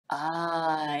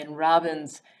Ah, and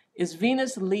Robbins, is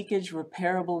venous leakage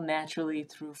repairable naturally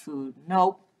through food?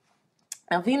 Nope.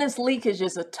 Now, venous leakage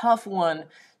is a tough one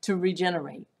to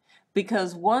regenerate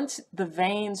because once the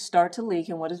veins start to leak,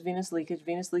 and what is venous leakage?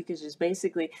 Venous leakage is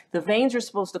basically the veins are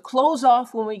supposed to close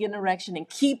off when we get an erection and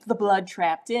keep the blood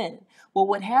trapped in. Well,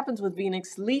 what happens with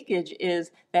venous leakage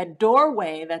is that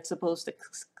doorway that's supposed to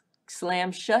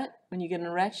slam shut when you get an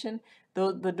erection,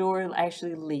 the door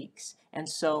actually leaks. And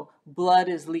so blood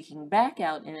is leaking back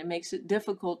out, and it makes it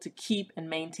difficult to keep and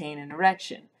maintain an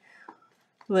erection.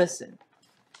 Listen,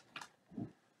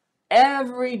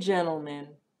 every gentleman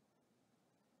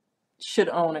should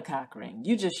own a cock ring.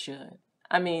 You just should.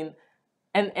 I mean,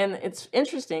 and it's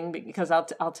interesting because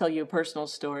I'll tell you a personal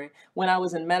story. When I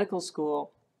was in medical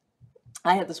school,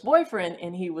 I had this boyfriend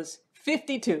and he was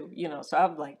 52, so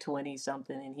I'm like 20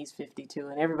 something and he's 52,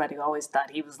 and everybody always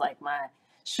thought he was like my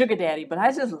sugar daddy, but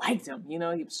I just liked him. He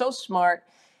was so smart.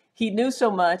 He knew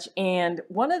so much. And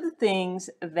one of the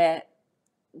things that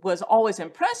was always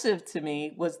impressive to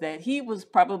me was that he was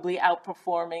probably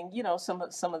outperforming,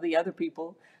 some of the other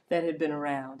people that had been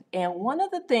around. And one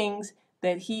of the things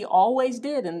that he always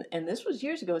did, and this was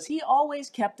years ago, is he always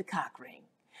kept a cock ring,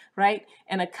 right?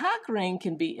 And a cock ring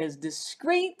can be as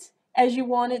discreet as you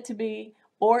want it to be,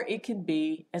 or it can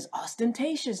be as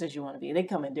ostentatious as you want to be. They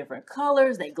come in different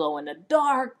colors, they glow in the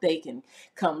dark, they can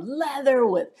come leather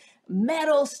with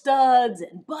metal studs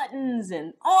and buttons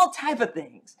and all type of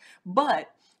things.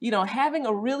 But having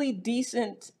a really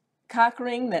decent cock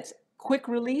ring that's quick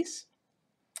release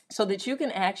so that you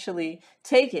can actually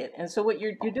take it. And so what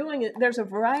you're doing is there's a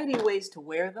variety of ways to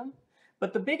wear them,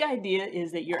 but the big idea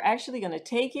is that you're actually going to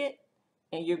take it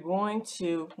and you're going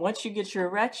to, once you get your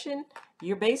erection,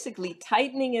 you're basically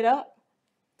tightening it up.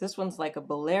 This one's like a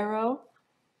bolero,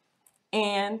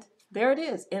 and there it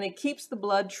is, and it keeps the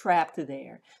blood trapped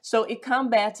there. So it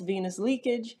combats venous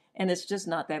leakage, and it's just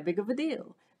not that big of a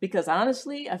deal. Because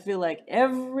honestly, I feel like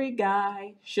every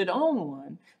guy should own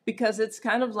one because it's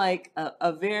kind of like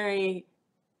a very,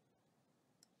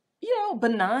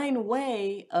 benign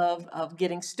way of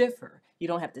getting stiffer. You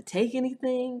don't have to take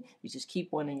anything. You just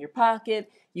keep one in your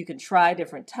pocket. You can try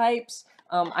different types.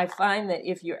 I find that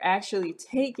if you actually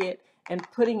take it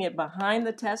and putting it behind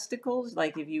the testicles,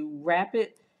 like if you wrap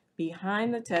it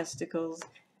behind the testicles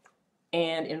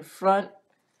and in front,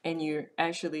 and you're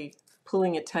actually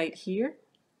pulling it tight here,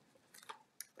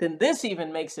 then this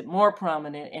even makes it more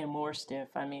prominent and more stiff.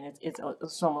 I mean,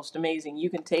 it's almost amazing. You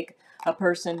can take a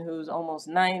person who's almost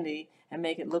 90 and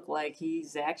make it look like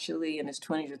he's actually in his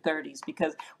 20s or 30s,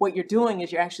 because what you're doing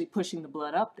is you're actually pushing the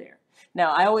blood up there.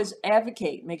 Now, I always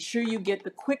advocate, make sure you get the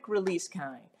quick release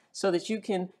kind so that you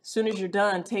can, as soon as you're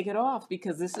done, take it off,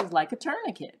 because this is like a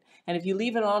tourniquet. And if you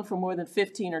leave it on for more than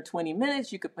 15 or 20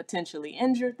 minutes, you could potentially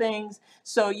injure things.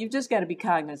 So you've just got to be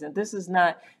cognizant. This is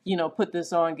not, put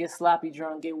this on, get sloppy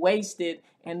drunk, get wasted,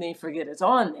 and then forget it's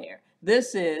on there.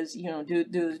 This is,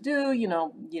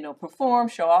 perform,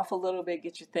 show off a little bit,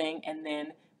 get your thing, and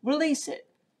then release it.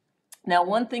 Now,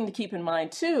 one thing to keep in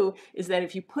mind, too, is that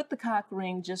if you put the cock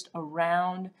ring just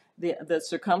around the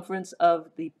circumference of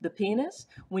the penis,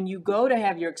 when you go to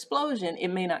have your explosion, it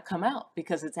may not come out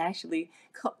because it's actually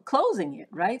closing it,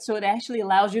 right? So it actually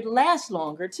allows you to last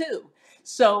longer, too.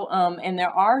 So, and there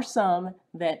are some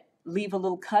that leave a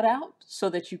little cutout so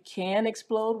that you can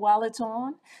explode while it's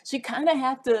on. So you kind of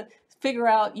have to figure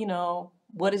out,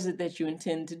 what is it that you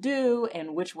intend to do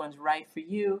and which one's right for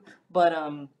you. But,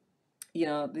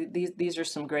 these are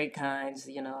some great kinds.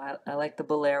 I like the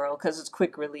bolero because it's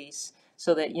quick release,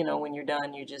 so that when you're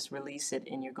done, you just release it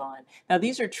and you're gone. Now,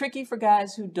 these are tricky for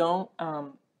guys who don't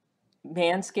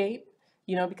manscape,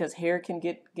 because hair can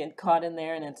get caught in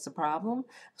there and it's a problem.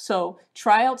 So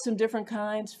try out some different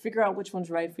kinds, figure out which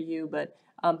one's right for you. But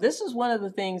this is one of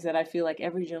the things that I feel like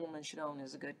every gentleman should own,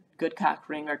 is a good cock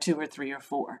ring, or 2 or 3 or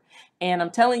 4. And I'm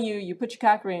telling you, you put your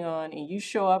cock ring on and you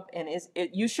show up, and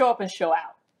you show up and show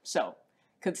out. So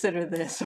consider this.